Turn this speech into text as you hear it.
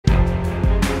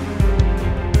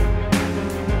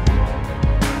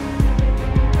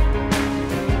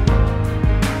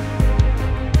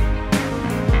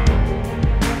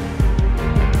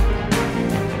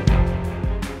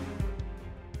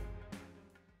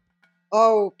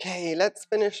Okay, let's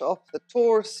finish off the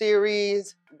tour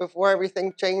series before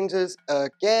everything changes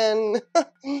again.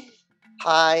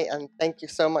 Hi, and thank you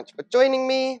so much for joining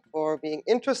me, for being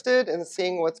interested in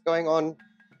seeing what's going on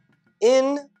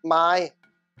in my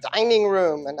dining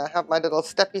room. And I have my little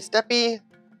steppy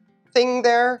thing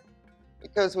there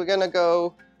because we're gonna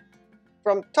go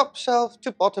from top shelf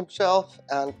to bottom shelf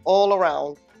and all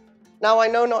around. Now I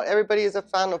know not everybody is a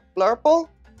fan of blurple,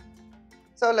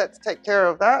 so let's take care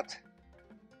of that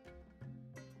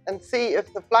and see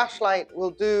if the flashlight will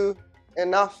do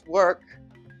enough work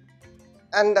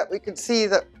and that we can see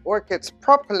the orchids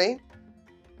properly,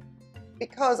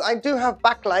 because I do have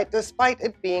backlight despite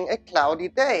it being a cloudy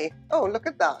day. Oh, look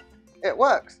at that. It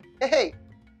works. Hey.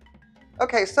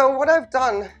 Okay, so what I've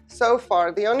done so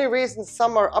far, the only reason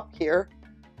some are up here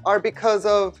are because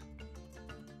of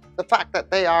the fact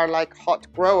that they are like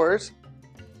hot growers,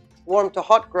 warm to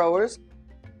hot growers,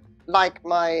 like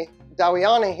my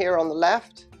Dowiana here on the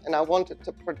left, and I wanted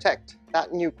to protect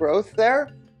that new growth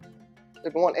there.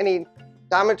 Didn't want any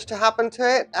damage to happen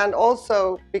to it, and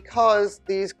also because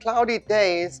these cloudy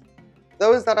days,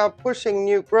 those that are pushing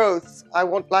new growths, I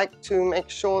would like to make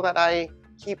sure that I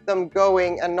keep them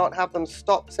going and not have them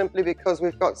stop simply because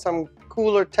we've got some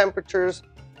cooler temperatures.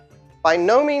 By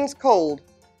no means cold,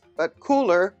 but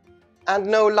cooler and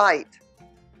no light.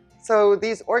 So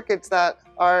these orchids that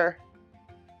are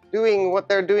doing what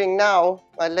they're doing now,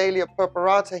 my Laelia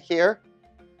purpurata here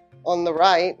on the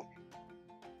right,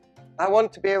 I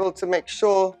want to be able to make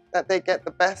sure that they get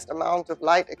the best amount of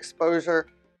light exposure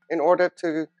in order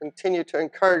to continue to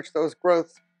encourage those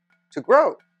growths to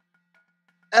grow.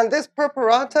 And this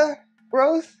purpurata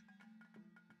growth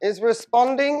is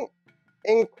responding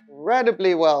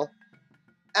incredibly well.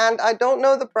 And I don't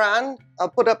know the brand. I'll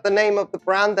put up the name of the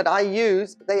brand that I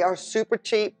use. They are super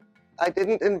cheap. I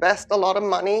didn't invest a lot of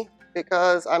money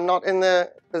because I'm not in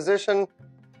the position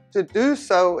to do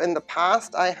so in the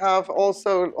past. I have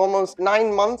also almost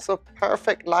 9 months of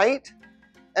perfect light.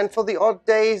 And for the odd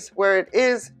days where it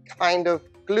is kind of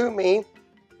gloomy,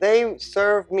 they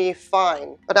serve me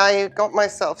fine. But I got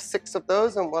myself 6 of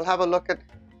those, and we'll have a look at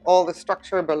all the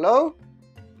structure below.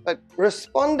 But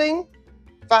responding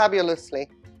fabulously.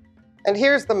 And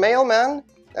here's the mailman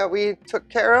that we took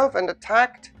care of and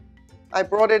attacked. I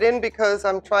brought it in because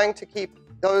I'm trying to keep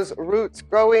those roots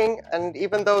growing, and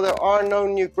even though there are no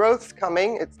new growths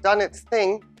coming, it's done its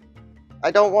thing. I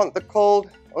don't want the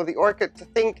cold or the orchid to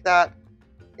think that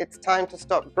it's time to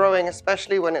stop growing,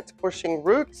 especially when it's pushing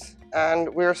roots,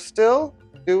 and we're still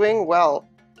doing well.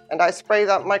 And I spray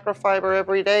that microfiber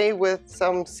every day with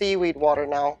some seaweed water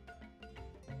now.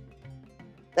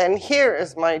 Then here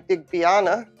is my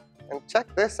Digbyana, and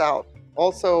check this out.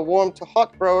 Also a warm to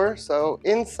hot grower, so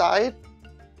inside,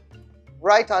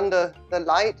 right under the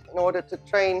light in order to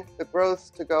train the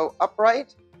growth to go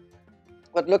upright.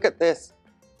 But look at this.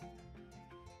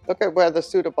 Look at where the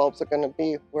pseudobulbs are going to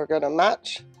be. We're going to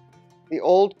match the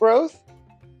old growth.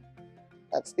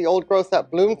 That's the old growth that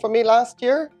bloomed for me last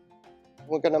year.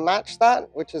 We're going to match that,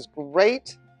 which is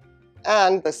great.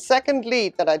 And the second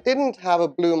lead that I didn't have a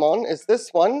bloom on is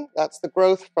this one. That's the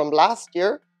growth from last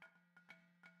year.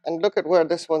 And look at where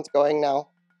this one's going now.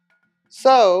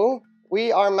 So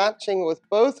we are matching with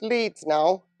both leads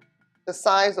now the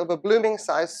size of a blooming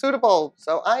size pseudobulb.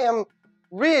 So I am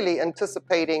really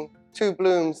anticipating 2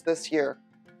 blooms this year.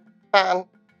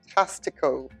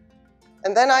 Fantastico.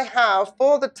 And then I have,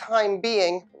 for the time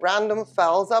being, random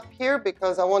fells up here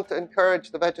because I want to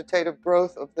encourage the vegetative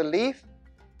growth of the leaf.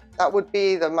 That would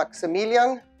be the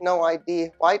Maximilian, no ID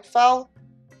white fel.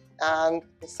 And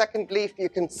the second leaf you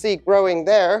can see growing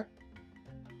there.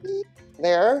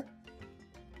 There.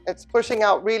 It's pushing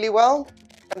out really well.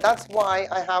 And that's why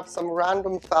I have some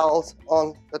random fells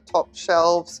on the top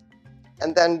shelves.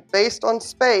 And then based on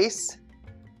space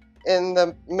in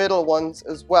the middle ones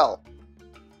as well.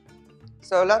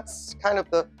 So that's kind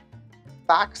of the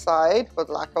backside, for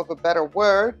lack of a better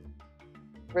word,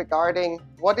 regarding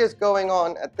what is going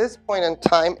on at this point in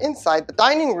time inside the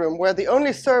dining room, where the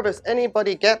only service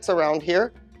anybody gets around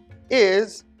here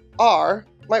are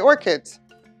my orchids.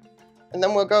 And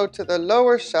then we'll go to the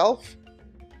lower shelf.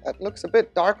 That looks a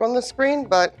bit dark on the screen,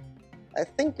 but I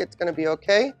think it's going to be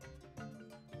okay.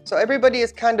 So everybody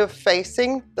is kind of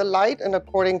facing the light and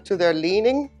according to their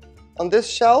leaning. On this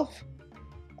shelf,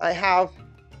 I have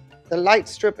the light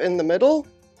strip in the middle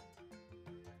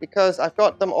because I've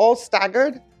got them all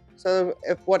staggered. So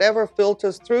if whatever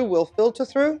filters through will filter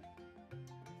through.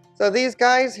 So these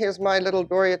guys, here's my little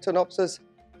Doriatonopsis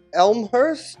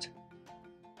Elmhurst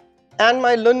and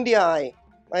my Lundii,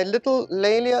 my little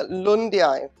Laelia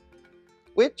Lundii.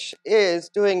 which is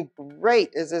doing great,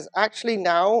 is actually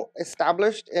now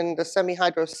established in the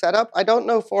semi-hydro setup. I don't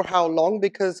know for how long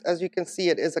because, as you can see,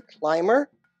 it is a climber.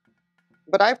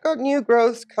 But I've got new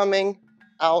growths coming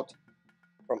out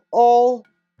from all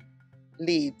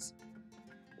leads.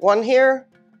 One here,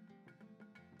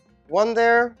 one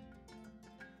there,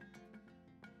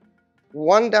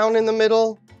 one down in the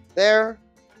middle there,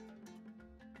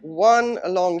 one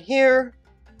along here,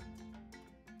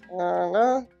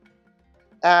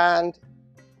 and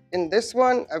in this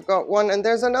one I've got one, and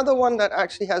there's another one that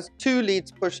actually has two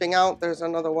leads pushing out. There's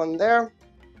another one there.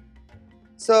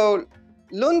 So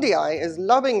Lundii is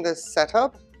loving this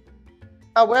setup.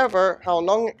 However, how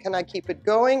long can I keep it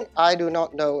going? I do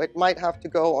not know. It might have to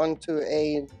go onto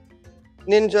a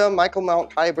Ninja Michael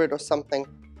Mount hybrid or something.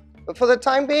 But for the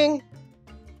time being,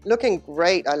 looking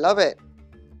great. I love it.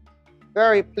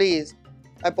 Very pleased.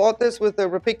 I bought this with the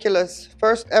Rapiculus,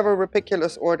 first ever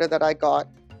Rapiculus order that I got.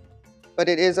 But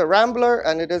it is a rambler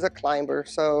and it is a climber,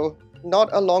 so not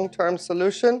a long-term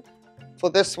solution for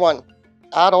this one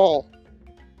at all.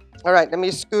 All right, let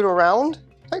me scoot around.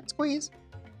 Tight squeeze.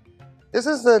 This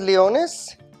is the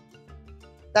Leonis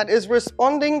that is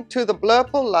responding to the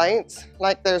blurple lights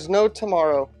like there's no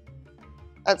tomorrow.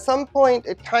 At some point,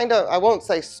 it kind of, I won't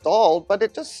say stalled, but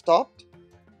it just stopped.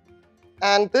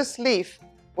 And this leaf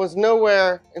was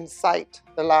nowhere in sight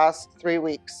the last 3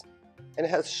 weeks. And it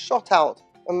has shot out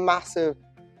a massive,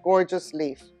 gorgeous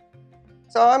leaf.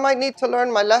 So I might need to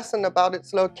learn my lesson about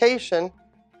its location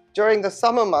during the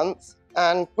summer months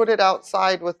and put it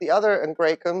outside with the other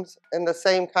Angraecums in the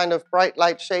same kind of bright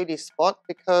light shady spot,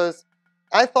 because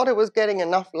I thought it was getting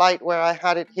enough light where I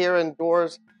had it here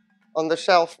indoors on the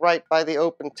shelf right by the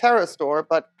open terrace door,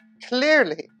 but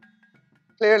clearly,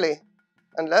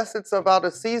 unless it's about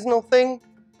a seasonal thing,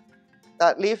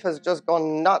 that leaf has just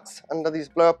gone nuts under these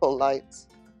blurple lights.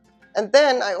 And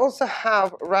then I also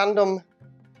have random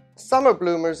summer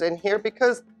bloomers in here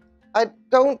because I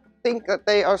don't think that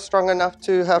they are strong enough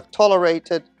to have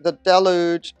tolerated the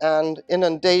deluge and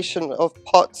inundation of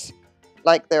pots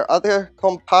like their other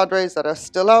compadres that are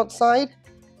still outside.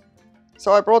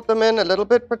 So I brought them in a little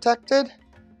bit protected.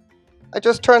 I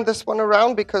just turned this one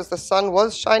around because the sun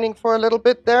was shining for a little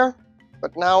bit there,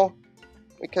 but now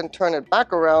we can turn it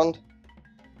back around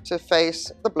to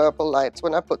face the blurple lights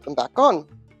when I put them back on.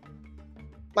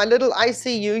 My little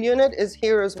ICU unit is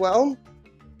here as well.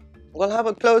 We'll have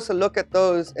a closer look at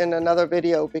those in another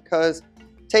video because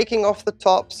taking off the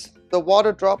tops, the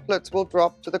water droplets will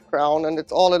drop to the crown and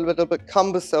it's all a little bit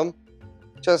cumbersome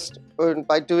just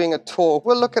by doing a tour.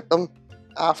 We'll look at them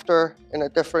after in a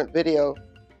different video.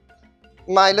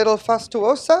 My little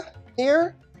fastuosa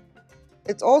here,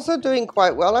 it's also doing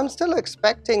quite well. I'm still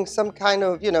expecting some kind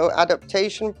of,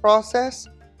 adaptation process,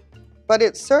 but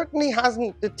it certainly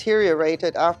hasn't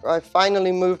deteriorated after I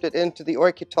finally moved it into the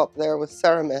Orchid there with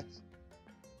Seramis.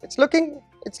 It's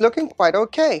looking quite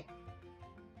okay.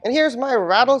 And here's my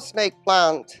rattlesnake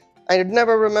plant. I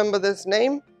never remember this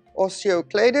name,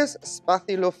 Osteocladis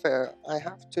spathylopher. I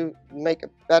have to make a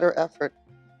better effort.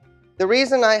 The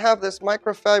reason I have this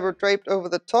microfiber draped over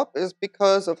the top is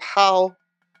because of how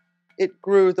it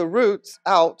grew the roots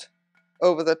out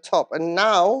over the top. And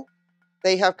now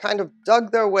they have kind of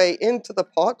dug their way into the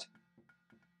pot.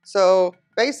 So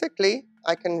basically,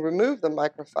 I can remove the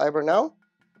microfiber now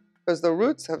because the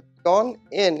roots have gone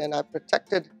in and I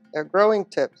protected their growing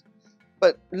tips.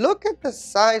 But look at the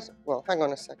size, well, hang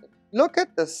on a second. Look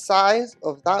at the size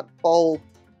of that bulb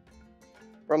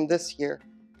from this year.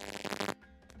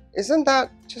 Isn't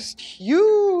that just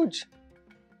huge?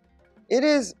 It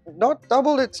is not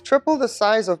double, it's triple the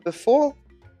size of before.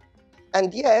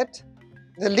 And yet,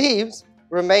 the leaves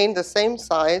remain the same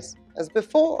size as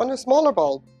before on a smaller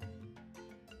bulb.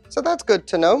 So that's good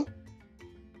to know.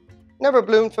 Never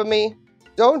bloomed for me.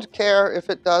 Don't care if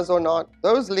it does or not.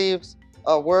 Those leaves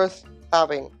are worth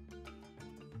having.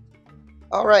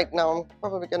 All right, now I'm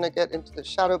probably going to get into the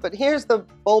shadow, but here's the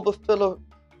bulbophylla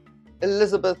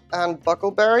Elizabeth and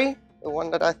Buckleberry, the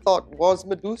one that I thought was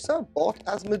Medusa, bought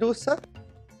as Medusa.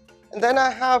 And then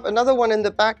I have another one in the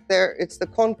back there. It's the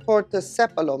Contorta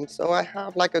Sepalum. So I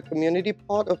have like a community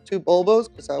pot of 2 bulbos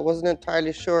because I wasn't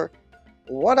entirely sure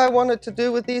what I wanted to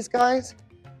do with these guys.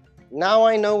 Now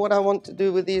I know what I want to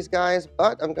do with these guys,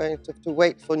 but I'm going to have to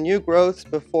wait for new growths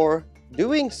before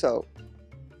doing so.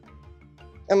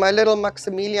 And my little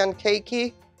Maximilian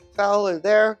Keiki fowl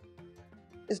there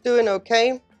is doing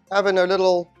okay, having a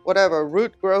little, whatever,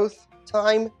 root growth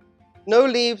time. No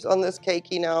leaves on this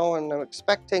Keiki now, and I'm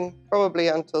expecting probably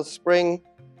until spring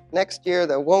next year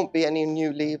there won't be any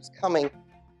new leaves coming.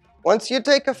 Once you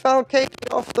take a fowl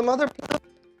Keiki off the mother plant,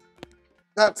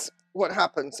 that's what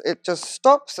happens? It just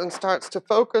stops and starts to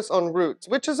focus on roots,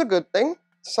 which is a good thing.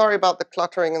 Sorry about the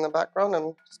cluttering in the background.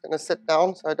 I'm just going to sit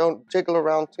down so I don't jiggle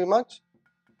around too much.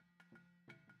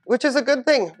 Which is a good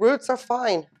thing. Roots are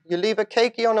fine. You leave a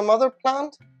keiki on a mother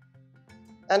plant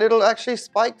and it'll actually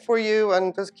spike for you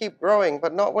and just keep growing,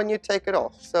 but not when you take it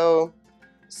off. So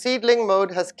seedling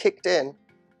mode has kicked in.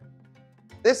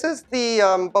 This is the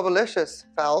Bubblicious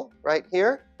FAL right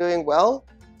here, doing well.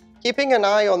 Keeping an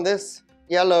eye on this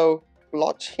yellow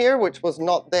blotch here, which was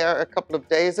not there a couple of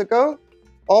days ago.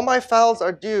 All my FALs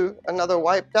are due another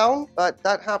wipe down, but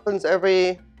that happens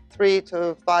every 3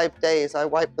 to 5 days. I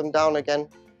wipe them down again.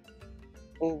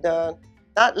 And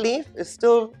that leaf is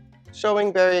still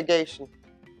showing variegation,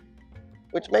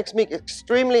 which makes me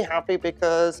extremely happy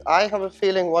because I have a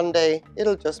feeling one day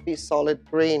it'll just be solid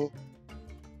green.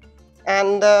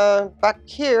 And back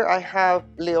here I have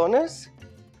Leonis,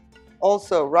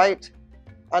 also right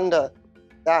under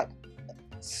that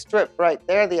strip right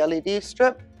there, the LED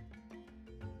strip.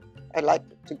 I like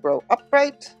it to grow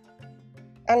upright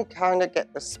and kind of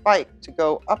get the spike to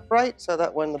go upright so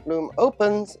that when the bloom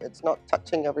opens, it's not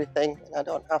touching everything and I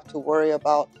don't have to worry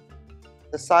about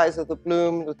the size of the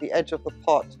bloom with the edge of the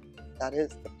pot. That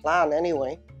is the plan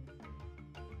anyway.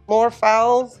 More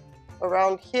FALs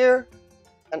around here,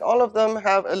 and all of them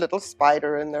have a little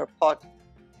spider in their pot,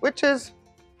 which is,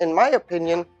 in my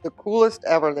opinion, the coolest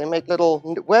ever. They make little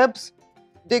webs,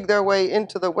 dig their way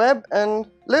into the web and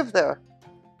live there.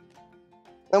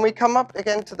 Then we come up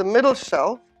again to the middle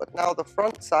shelf, but now the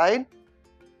front side.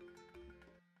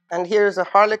 And here's a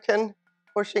harlequin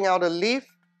pushing out a leaf.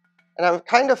 And I'm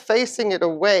kind of facing it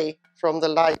away from the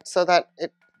light so that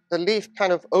the leaf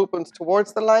kind of opens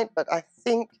towards the light, but I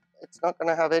think it's not going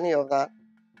to have any of that.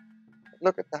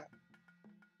 Look at that.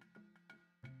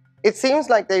 It seems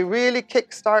like they really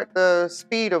kickstart the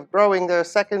speed of growing their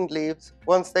second leaves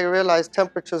once they realize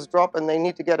temperatures drop and they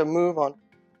need to get a move on.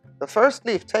 The first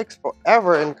leaf takes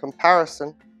forever in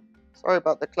comparison. Sorry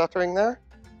about the cluttering there.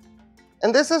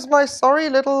 And this is my sorry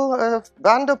little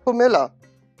𝑉𝑵𝑗.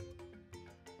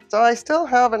 So I still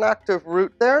have an active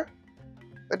root there,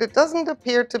 but it doesn't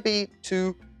appear to be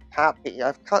too happy.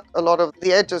 I've cut a lot of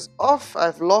the edges off.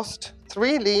 I've lost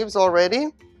 3 leaves already.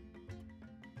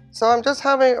 So I'm just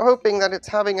hoping that it's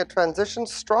having a transition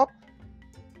strop.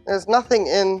 There's nothing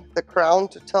in the crown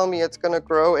to tell me it's going to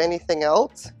grow anything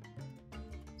else.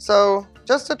 So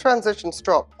just a transition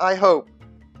strop, I hope.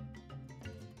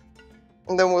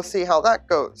 And then we'll see how that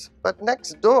goes. But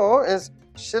next door is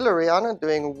Schilleriana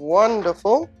doing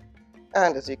wonderful.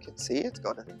 And as you can see, it's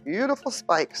got a beautiful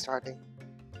spike starting.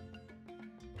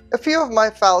 A few of my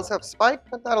FALs have spiked,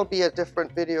 but that'll be a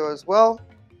different video as well.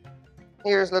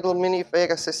 Here's little mini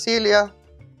Vega Cecilia.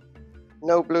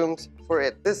 No blooms for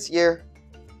it this year.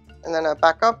 And then I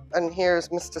back up, and here's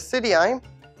Mr. Sidii.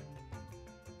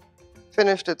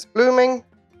 Finished its blooming,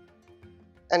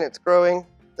 and it's growing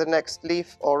the next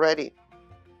leaf already.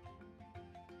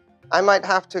 I might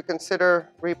have to consider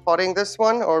repotting this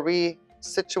one or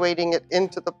resituating it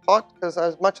into the pot, because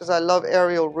as much as I love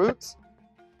aerial roots,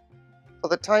 for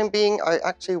the time being, I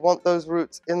actually want those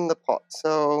roots in the pot.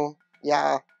 So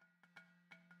yeah,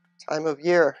 time of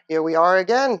year. Here we are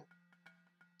again.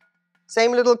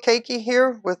 Same little keiki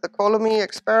here with the Colony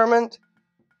experiment.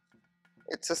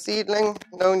 It's a seedling,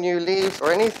 no new leaves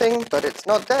or anything, but it's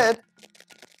not dead.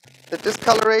 The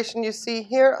discoloration you see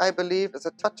here, I believe, is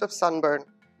a touch of sunburn.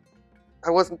 I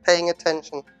wasn't paying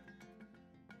attention.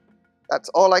 That's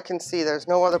all I can see. There's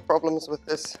no other problems with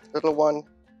this little one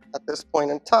at this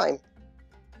point in time.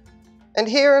 And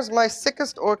here is my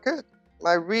sickest orchid,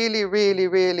 my really, really,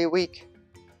 really weak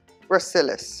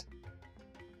gracilis.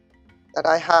 That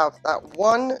I have that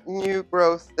one new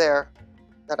growth there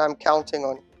that I'm counting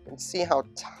on. You can see how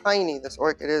tiny this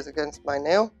orchid is against my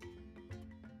nail.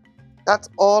 That's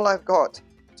all I've got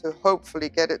to hopefully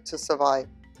get it to survive.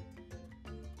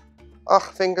 Oh,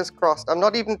 fingers crossed. I'm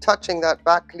not even touching that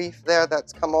back leaf there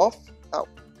that's come off.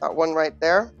 That one right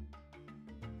there.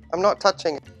 I'm not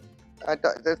touching it.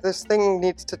 This thing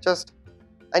needs to just...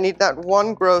 I need that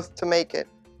one growth to make it.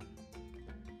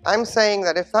 I'm saying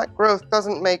that if that growth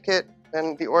doesn't make it,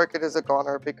 then the orchid is a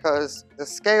goner, because the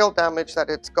scale damage that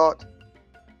it's got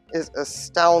is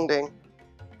astounding.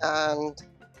 And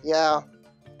yeah,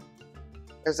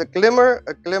 there's a glimmer,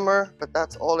 but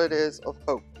that's all it is of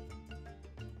hope.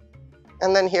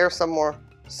 And then here's some more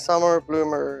summer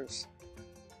bloomers.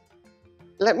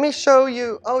 Let me show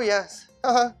you, oh yes,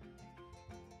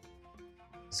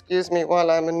 excuse me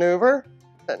while I maneuver.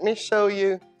 Let me show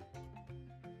you,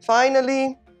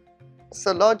 finally,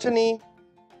 Coleogeny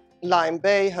Lime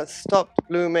Bay has stopped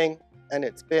blooming, and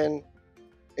it's been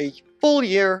a full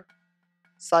year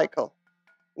cycle.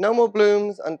 No more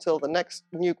blooms until the next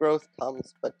new growth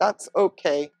comes, but that's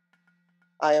okay.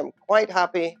 I am quite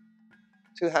happy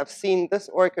to have seen this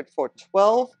orchid for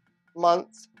 12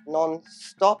 months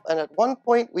non-stop, and at one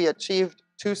point we achieved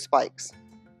 2 spikes.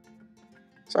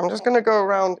 So I'm just going to go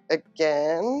around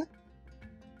again,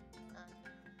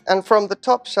 and from the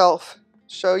top shelf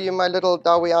show you my little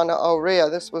Dawiana aurea.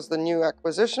 This was the new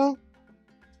acquisition,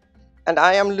 and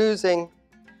I am losing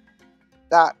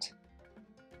that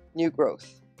new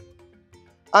growth,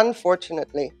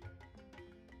 unfortunately,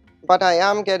 but I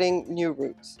am getting new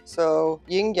roots. So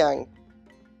yin yang,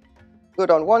 good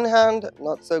on one hand,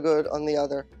 not so good on the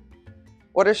other.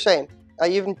 What a shame. I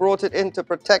even brought it in to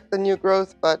protect the new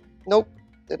growth, but nope,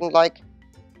 didn't like.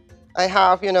 I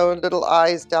have, you know, little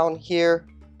eyes down here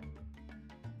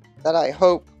that I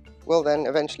hope will then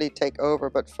eventually take over.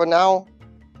 But for now,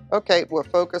 okay, we're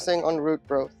focusing on root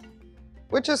growth,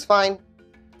 which is fine.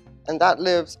 And that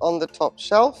lives on the top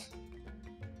shelf.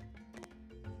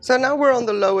 So now we're on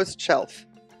the lowest shelf.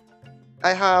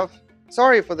 I have,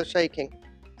 sorry for the shaking,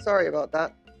 sorry about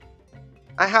that.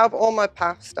 I have all my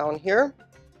paths down here.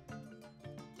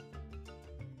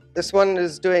 This one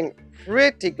is doing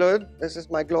pretty good. This is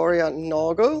my Gloria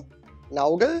Naugel.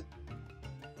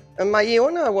 And my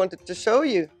Iona I wanted to show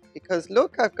you, because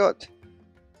look, I've got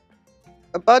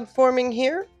a bud forming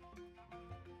here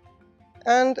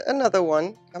and another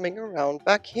one coming around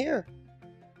back here.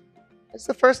 It's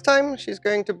the first time she's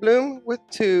going to bloom with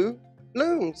 2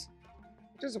 blooms,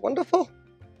 which is wonderful.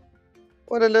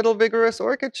 What a little vigorous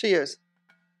orchid she is.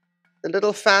 The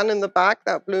little fan in the back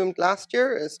that bloomed last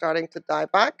year is starting to die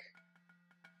back.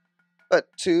 But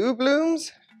 2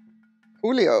 blooms?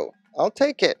 Coolio, I'll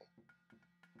take it.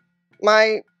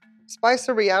 My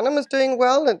Spicerianum is doing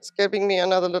well. It's giving me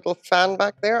another little fan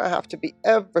back there. I have to be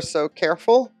ever so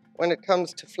careful when it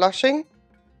comes to flushing.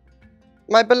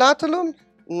 My Belatulum,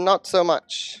 not so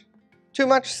much. Too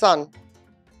much sun.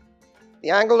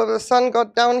 The angle of the sun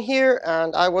got down here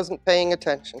and I wasn't paying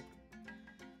attention.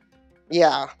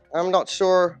 Yeah, I'm not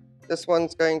sure this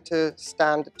one's going to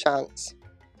stand a chance,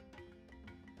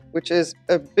 which is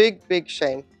a big, big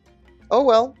shame. Oh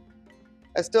well,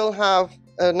 I still have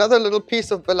another little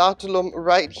piece of Belatulum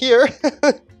right here.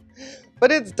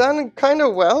 But it's done kind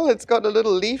of well. It's got a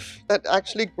little leaf that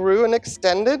actually grew and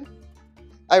extended.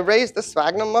 I raised the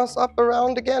sphagnum moss up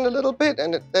around again a little bit,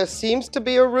 and there seems to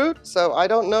be a root, so I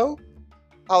don't know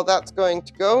how that's going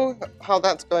to go, how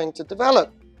that's going to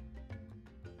develop.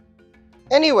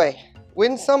 Anyway,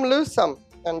 win some, lose some,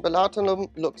 and Belatulum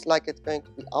looks like it's going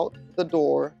to be out the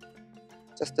door.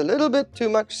 Just a little bit too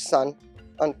much sun,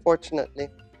 unfortunately.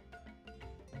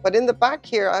 But in the back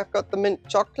here, I've got the mint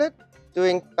chocolate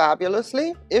doing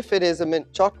fabulously. If it is a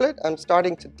mint chocolate, I'm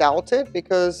starting to doubt it,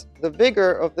 because the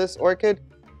vigor of this orchid,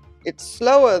 it's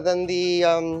slower than the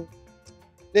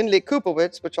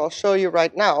Lindley-Kupowitz, which I'll show you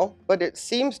right now, but it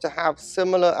seems to have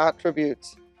similar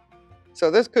attributes. So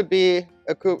this could be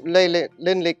a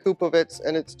Lindley-Kupowitz,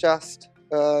 and it's just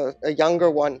a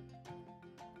younger one.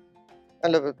 I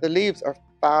love it. The leaves are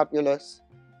fabulous.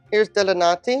 Here's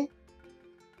Delenati,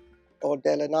 or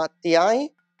Delenatii.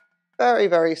 Very,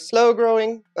 very slow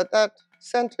growing, but that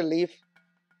center leaf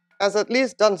has at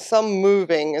least done some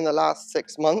moving in the last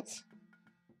 6 months.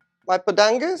 My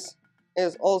Podangus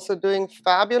is also doing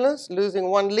fabulous, losing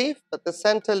 1 leaf, but the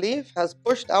center leaf has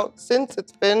pushed out since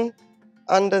it's been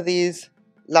under these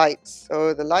lights.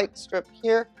 So the light strip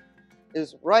here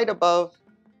is right above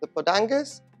the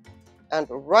Podangus and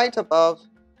right above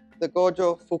the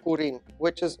Gojo Fukurin,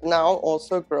 which is now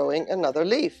also growing another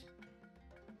leaf.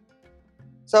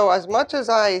 So as much as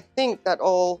I think that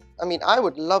I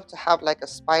would love to have like a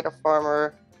Spider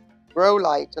Farmer grow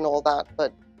light and all that,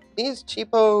 but these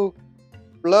cheapo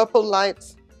blurple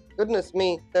lights, goodness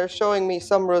me, they're showing me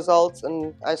some results,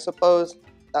 and I suppose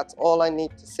that's all I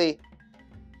need to see.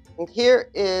 And here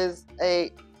is a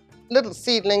little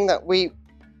seedling that we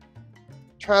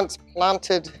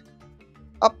transplanted,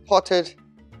 up-potted.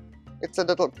 It's a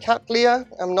little Cattleya.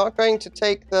 I'm not going to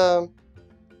take the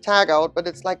tag out, but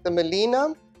it's like the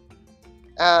Melina,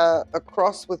 a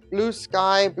cross with Blue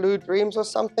Sky, Blue Dreams or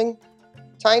something.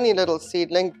 Tiny little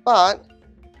seedling, but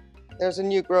there's a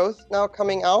new growth now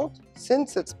coming out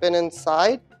since it's been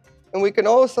inside. And we can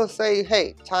also say,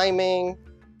 hey, timing,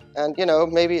 and you know,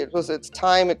 maybe it was its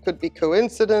time, it could be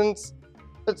coincidence.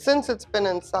 But since it's been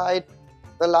inside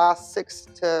the last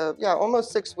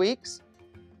almost 6 weeks,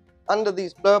 under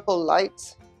these blurple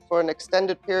lights for an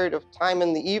extended period of time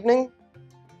in the evening,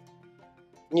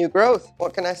 new growth,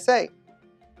 what can I say?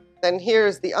 Then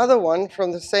here's the other one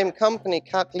from the same company,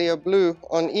 Cattleya Blue,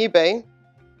 on eBay.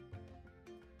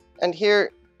 And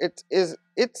here it is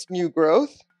its new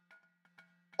growth,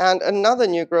 and another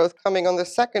new growth coming on the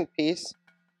second piece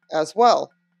as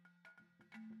well.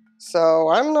 So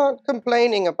I'm not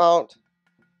complaining about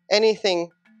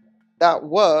anything that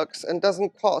works and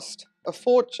doesn't cost a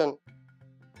fortune.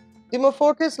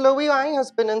 𝑫'𝑯ô𝑚𝑬 lowi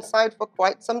has been inside for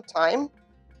quite some time.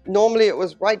 Normally it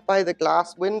was right by the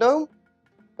glass window,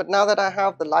 but now that I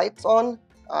have the lights on,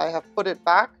 I have put it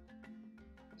back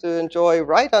to enjoy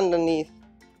right underneath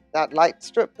that light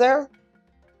strip there.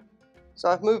 So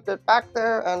I've moved it back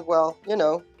there, and well, you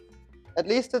know, at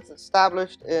least it's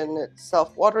established in its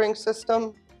self-watering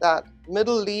system. That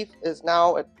middle leaf is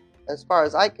now, as far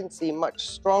as I can see, much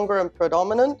stronger and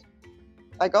predominant.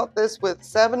 I got this with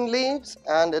 7 leaves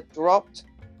and it dropped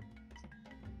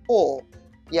 4.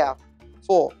 Yeah,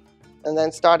 4. And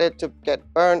then started to get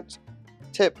burnt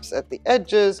tips at the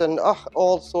edges and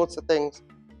all sorts of things.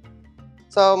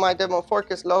 So my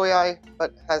𝑫'𝑯ô𝑚𝑬 lowi,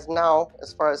 but has now,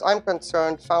 as far as I'm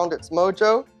concerned, found its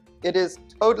mojo. It is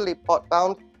totally pot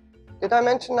bound. Did I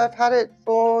mention I've had it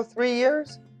for 3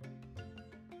 years?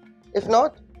 If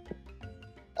not,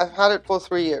 I've had it for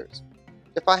 3 years.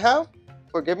 If I have,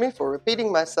 forgive me for repeating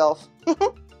myself.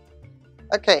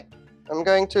 Okay, I'm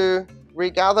going to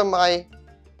regather my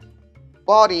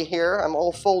body here. I'm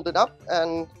all folded up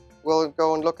and we'll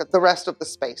go and look at the rest of the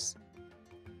space.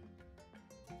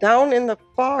 Down in the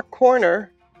far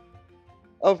corner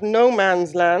of no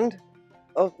man's land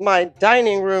of my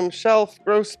dining room shelf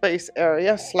grow space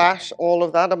area / all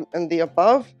of that and the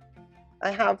above,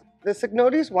 I have the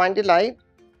𝑠ignoti's Delight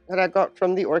that I got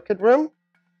from the orchid room,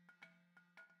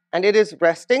 and it is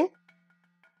resting,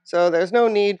 so there's no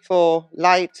need for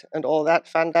light and all that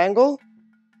fandangle,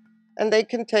 and they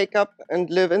can take up and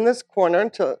live in this corner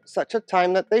until such a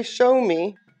time that they show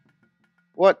me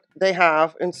what they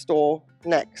have in store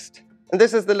next. And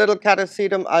this is the little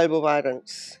Catasetum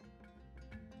albovarians.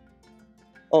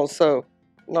 Also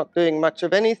not doing much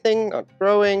of anything, not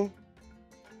growing.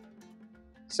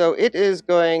 So it is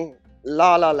going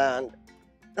la la land.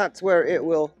 That's where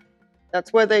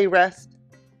they rest,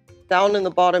 down in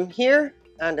the bottom here,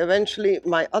 and eventually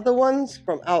my other ones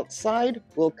from outside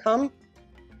will come,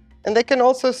 and they can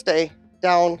also stay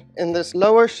down in this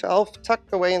lower shelf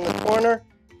tucked away in the corner,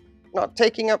 not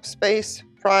taking up space,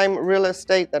 prime real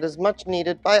estate that is much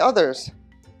needed by others.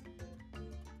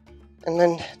 And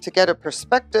then to get a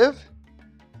perspective,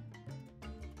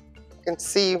 you can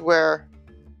see where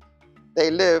they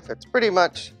live. It's pretty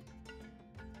much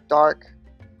dark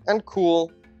and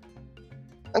cool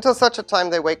until such a time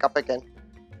they wake up again.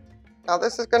 Now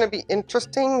this is going to be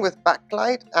interesting with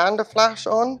backlight and a flash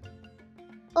on.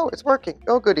 Oh, it's working.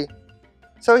 Oh goody.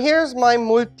 So here's my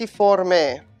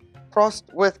multiforme crossed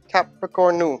with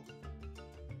Capricornu.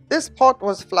 This pot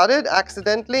was flooded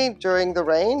accidentally during the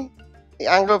rain. The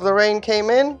angle of the rain came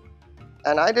in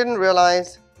and I didn't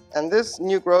realize, and this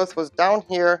new growth was down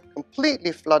here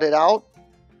completely flooded out.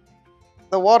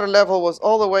 The water level was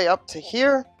all the way up to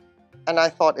here, and I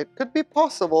thought it could be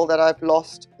possible that I've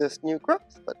lost this new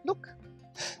growth, but look,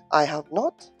 I have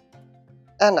not.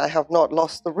 And I have not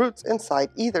lost the roots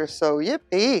inside either, so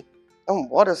yippee! And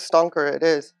what a stonker it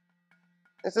is.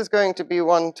 This is going to be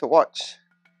one to watch.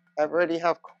 I already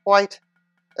have quite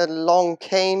a long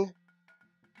cane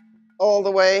all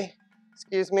the way,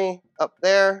 excuse me, up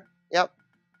there, yep.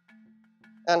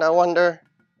 And I wonder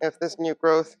if this new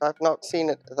growth, I've not seen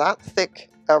it that thick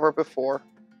ever before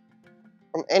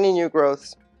from any new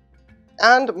growths.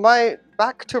 And my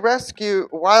back to rescue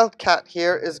wildcat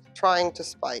here is trying to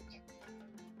spike.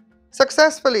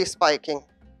 Successfully spiking,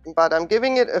 but I'm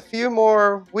giving it a few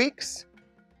more weeks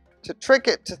to trick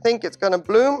it to think it's going to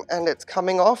bloom, and it's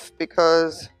coming off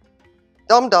because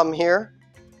Dum here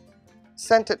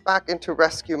sent it back into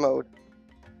rescue mode,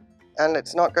 and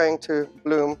it's not going to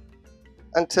bloom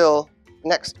until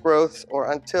next growth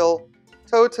or until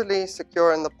totally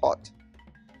secure in the pot.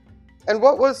 And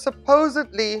what was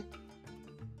supposedly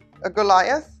a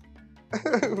Goliath,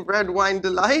 red wine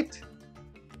delight,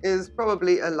 is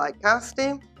probably a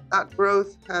Lycaste. That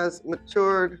growth has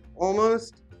matured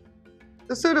almost.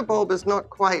 The pseudobulb is not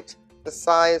quite the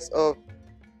size of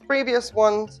previous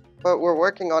ones, but we're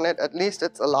working on it. At least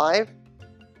it's alive.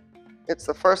 It's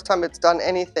the first time it's done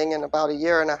anything in about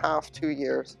 1.5 to 2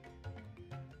 years.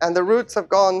 And the roots have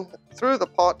gone through the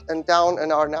pot and down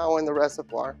and are now in the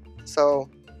reservoir. So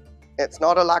it's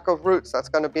not a lack of roots that's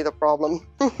going to be the problem.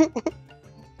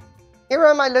 Here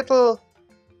are my little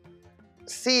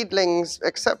seedlings,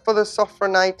 except for the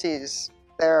Sophronites.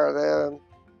 There, the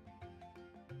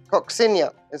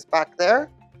coccinea is back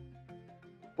there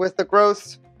with the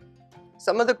growths.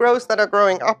 Some of the growths that are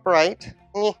growing upright.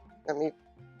 Let me,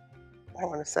 hang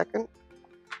on a second.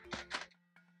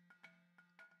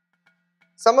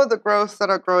 Some of the growths that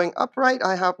are growing upright,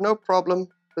 I have no problem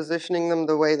positioning them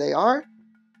the way they are.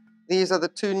 These are the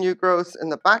two new growths in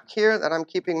the back here that I'm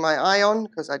keeping my eye on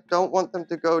because I don't want them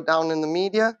to go down in the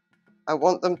media. I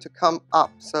want them to come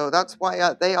up. So that's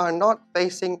why they are not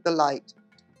facing the light,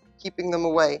 keeping them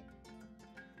away.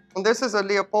 And this is a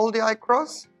Leopoldii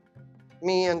cross,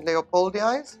 me and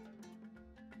Leopoldii.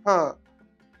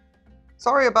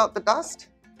 Sorry about the dust.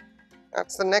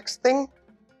 That's the next thing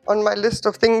on my list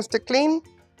of things to clean,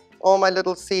 all my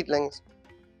little seedlings.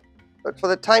 But for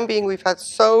the time being, we've had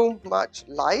so much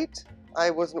light, I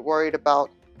wasn't worried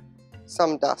about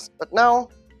some dust. But now,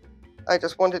 I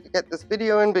just wanted to get this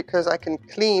video in because I can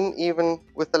clean even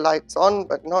with the lights on,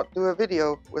 but not do a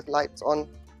video with lights on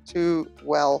too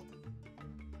well.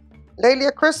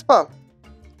 Laelia crispa,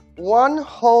 one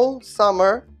whole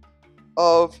summer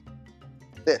of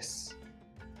this.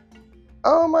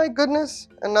 Oh my goodness,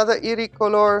 another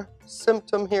iricolor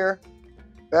symptom here.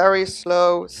 Very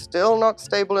slow, still not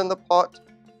stable in the pot.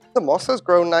 The moss has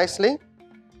grown nicely.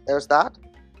 There's that.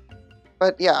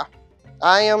 But yeah,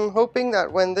 I am hoping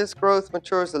that when this growth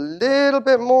matures a little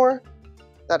bit more,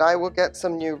 that I will get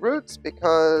some new roots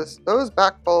because those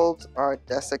back bulbs are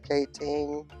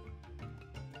desiccating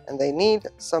and they need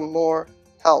some more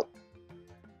help.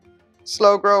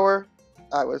 Slow grower,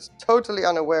 I was totally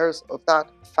unaware of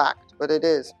that fact, but it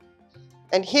is.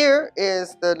 And here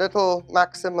is the little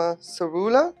Maxima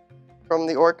cerula from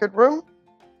the orchid room.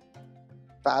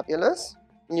 Fabulous.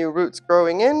 New roots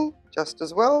growing in just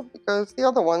as well because the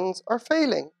other ones are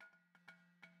failing.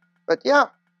 But yeah,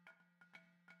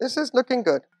 this is looking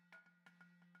good.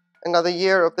 Another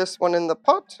year of this one in the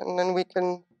pot and then we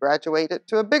can graduate it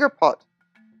to a bigger pot.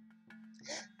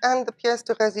 And the pièce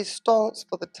de résistance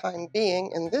for the time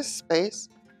being in this space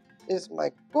is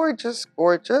my gorgeous,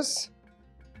 gorgeous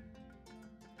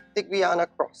Tigriana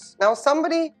cross. Now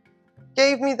somebody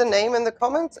gave me the name in the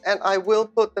comments and I will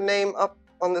put the name up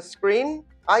on the screen.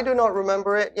 I do not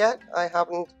remember it yet. I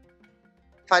haven't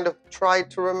kind of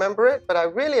tried to remember it, but I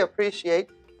really appreciate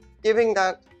giving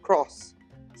that cross.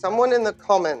 Someone in the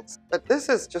comments, but this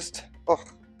is just, oh,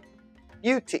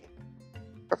 beauty,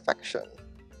 perfection.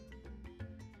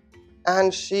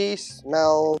 And she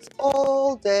smells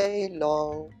all day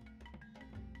long,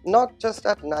 not just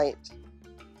at night,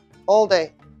 all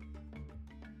day.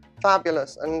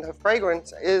 Fabulous, and the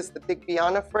fragrance is the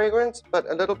Tigriana fragrance, but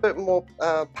a little bit more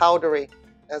powdery,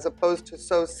 as opposed to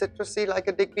so citrusy like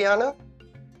a Tigriana.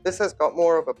 This has got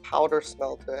more of a powder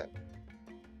smell to it.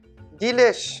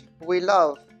 Delish, we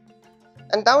love.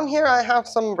 And down here I have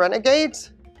some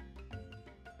renegades.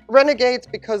 Renegades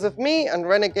because of me and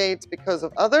renegades because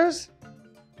of others.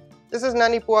 This is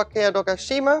Nanipuakea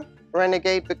Dogashima,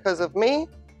 renegade because of me.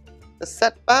 The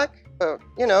setback, but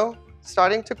you know,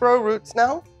 starting to grow roots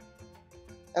now.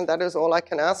 And that is all I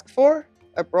can ask for.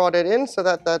 I brought it in so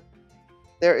that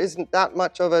there isn't that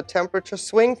much of a temperature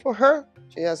swing for her.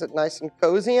 She has it nice and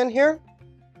cozy in here.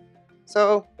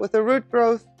 So with the root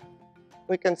growth,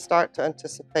 we can start to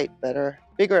anticipate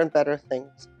bigger and better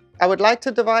things. I would like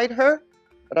to divide her,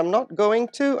 but I'm not going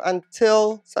to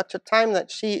until such a time that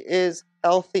she is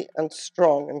healthy and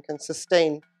strong and can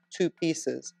sustain two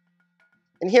pieces.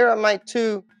 And here are my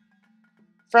two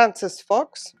Francis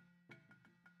Fox.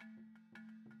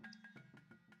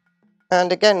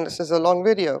 And again, this is a long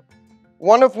video,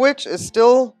 one of which is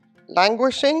still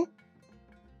languishing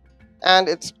and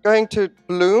it's going to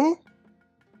bloom.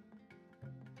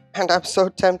 And I'm so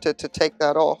tempted to take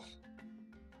that off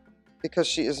because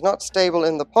she is not stable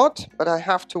in the pot, but I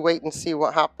have to wait and see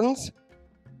what happens.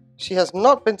 She has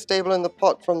not been stable in the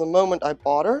pot from the moment I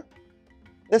bought her.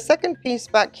 The second piece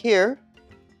back here,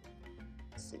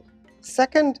 let's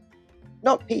see,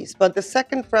 not piece, but the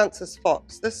second Francis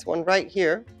Fox, this one right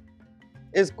here,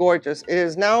 is gorgeous. It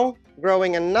is now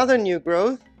growing another new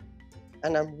growth,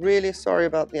 and I'm really sorry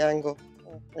about the angle.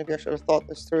 Maybe I should have thought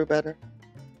this through better.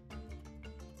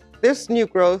 This new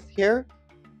growth here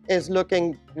is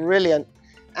looking brilliant,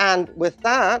 and with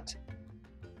that,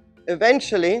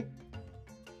 eventually,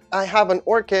 I have an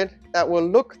orchid that will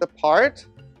look the part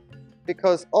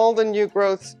because all the new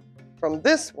growths from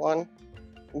this one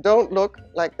don't look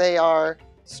like they are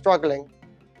struggling.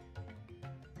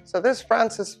 So this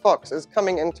Francis Fox is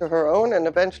coming into her own, and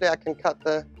eventually I can cut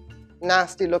the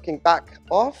nasty looking back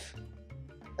off.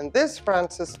 And this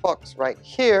Francis Fox right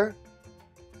here,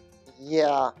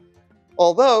 yeah.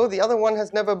 Although the other one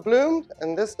has never bloomed,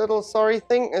 and this little sorry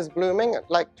thing is blooming,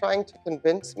 like trying to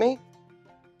convince me,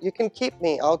 you can keep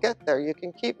me, I'll get there, you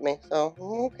can keep me, so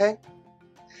okay.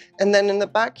 And then in the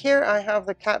back here, I have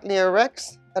the Cattleya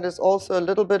rex, that is also a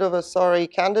little bit of a sorry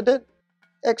candidate.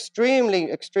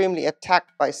 extremely, extremely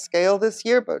attacked by scale this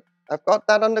year, but I've got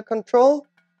that under control.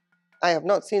 I have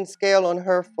not seen scale on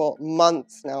her for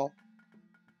months now.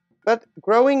 But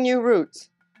growing new roots.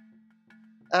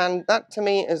 And that to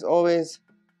me is always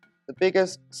the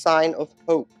biggest sign of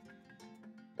hope,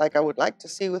 like I would like to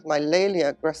see with my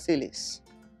Laelia gracilis.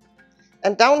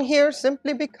 And down here,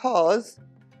 simply because,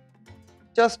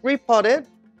 just repotted,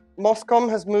 Moscom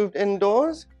has moved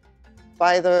indoors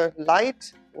by the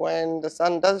light when the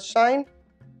sun does shine,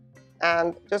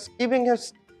 and just keeping her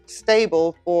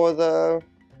stable for the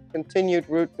continued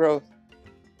root growth.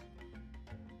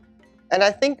 And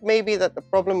I think maybe that the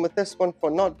problem with this one for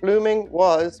not blooming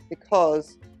was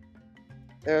because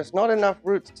there's not enough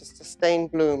roots to sustain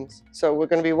blooms. So we're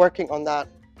going to be working on that.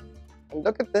 And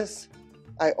look at this.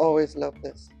 I always love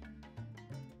this.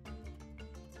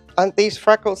 Aren't these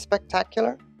freckles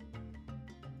spectacular?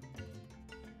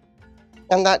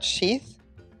 And that sheath.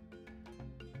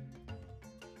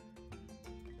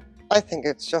 I think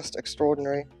it's just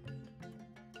extraordinary.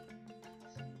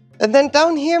 And then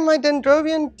down here, my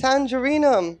Dendrobium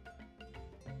tangerinum.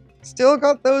 Still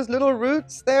got those little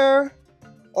roots there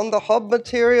on the hob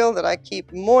material that I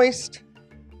keep moist.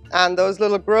 And those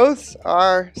little growths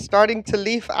are starting to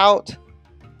leaf out.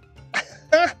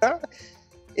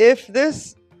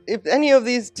 If any of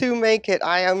these two make it,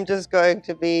 I am just going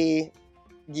to be,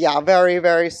 very,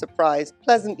 very surprised,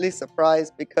 pleasantly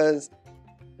surprised, because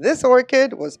this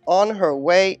orchid was on her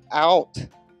way out.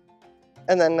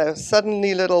 And then there's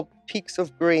suddenly little peaks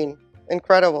of green.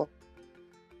 Incredible.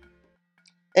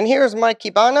 And here's my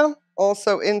Kibana,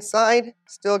 also inside,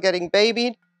 still getting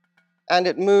babied. And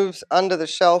it moves under the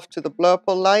shelf to the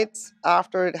blurple lights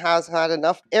after it has had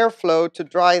enough airflow to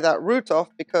dry that root off,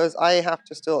 because I have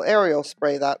to still aerial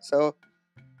spray that. So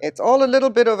it's all a little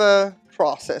bit of a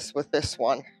process with this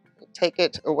one. Take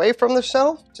it away from the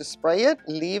shelf to spray it,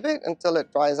 leave it until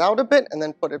it dries out a bit, and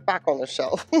then put it back on the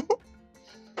shelf.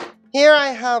 Here I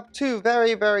have two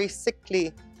very, very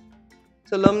sickly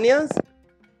Tolumnias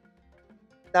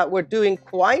that were doing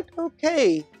quite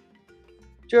okay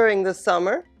during the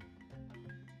summer,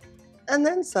 and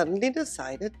then suddenly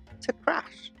decided to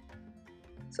crash.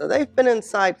 So they've been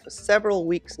inside for several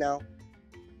weeks now.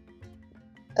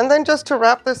 And then just to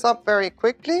wrap this up very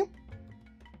quickly,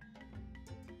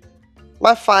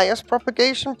 my Phaeus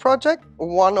propagation project,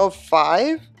 1 of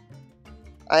 5,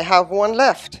 I have one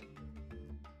left.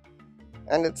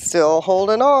 And it's still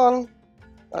holding on.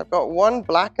 I've got one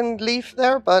blackened leaf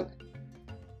there, but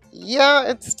yeah,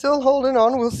 it's still holding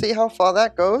on. We'll see how far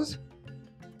that goes.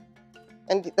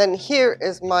 And then here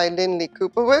is my Lindley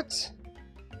Cooperwitz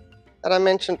that I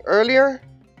mentioned earlier.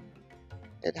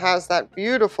 It has that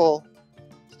beautiful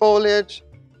foliage.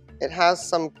 It has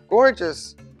some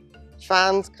gorgeous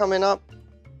fans coming up.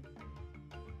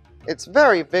 It's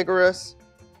very vigorous.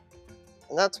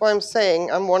 And that's why I'm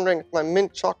saying, I'm wondering if my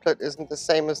mint chocolate isn't the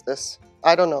same as this.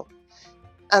 I don't know.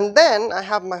 And then I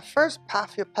have my first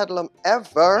Paphiopedilum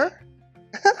ever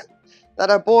that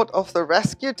I bought off the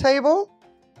rescue table.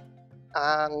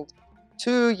 And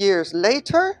 2 years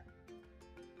later,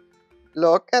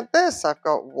 look at this. I've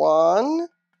got 1,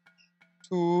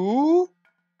 2,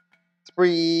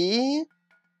 3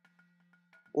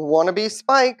 wannabe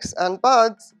spikes and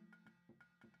buds.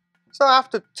 So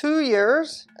after 2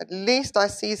 years, at least I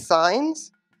see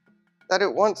signs that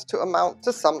it wants to amount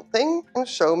to something and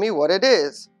show me what it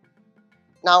is.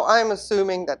 Now I'm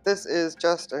assuming that this is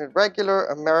just a regular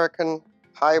American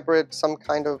hybrid, some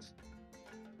kind of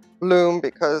bloom,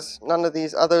 because none of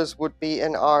these others would be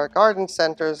in our garden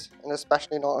centers, and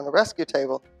especially not on a rescue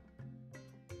table.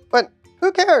 But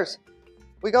who cares?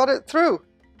 We got it through.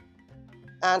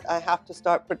 And I have to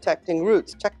start protecting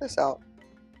roots. Check this out.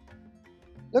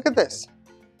 Look at this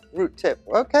root tip.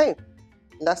 Okay,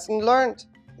 lesson learned.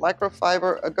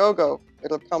 Microfiber a go-go.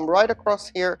 It'll come right across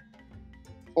here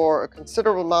for a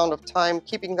considerable amount of time,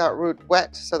 keeping that root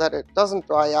wet so that it doesn't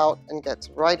dry out and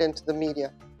gets right into the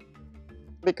media.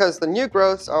 Because the new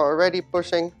growths are already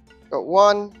pushing. Got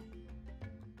 1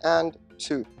 and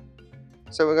 2.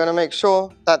 So we're going to make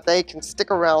sure that they can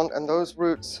stick around and those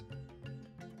roots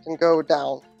can go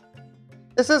down.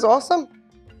 This is awesome.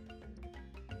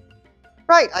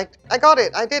 Right, I got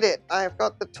it. I did it. I've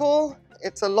got the tool.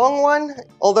 It's a long one,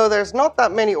 although there's not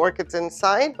that many orchids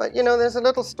inside, but you know, there's a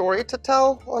little story to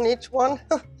tell on each one.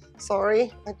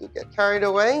 Sorry, I do get carried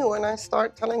away when I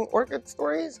start telling orchid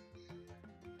stories.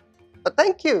 But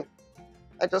thank you.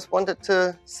 I just wanted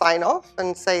to sign off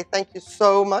and say thank you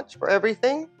so much for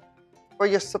everything, for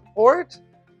your support,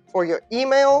 for your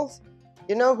emails.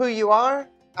 You know who you are.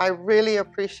 I really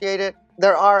appreciate it.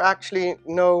 There are actually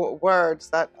no words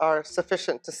that are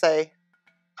sufficient to say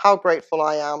how grateful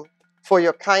I am for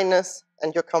your kindness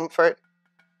and your comfort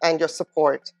and your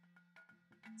support.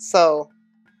 So,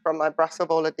 from my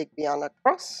𝒓𝒂𝒏𝒊𝒏𝒈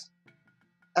across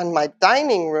and my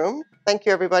dining room, thank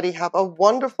you everybody. Have a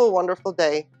wonderful, wonderful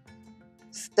day.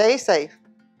 Stay safe.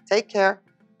 Take care.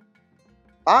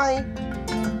 Bye.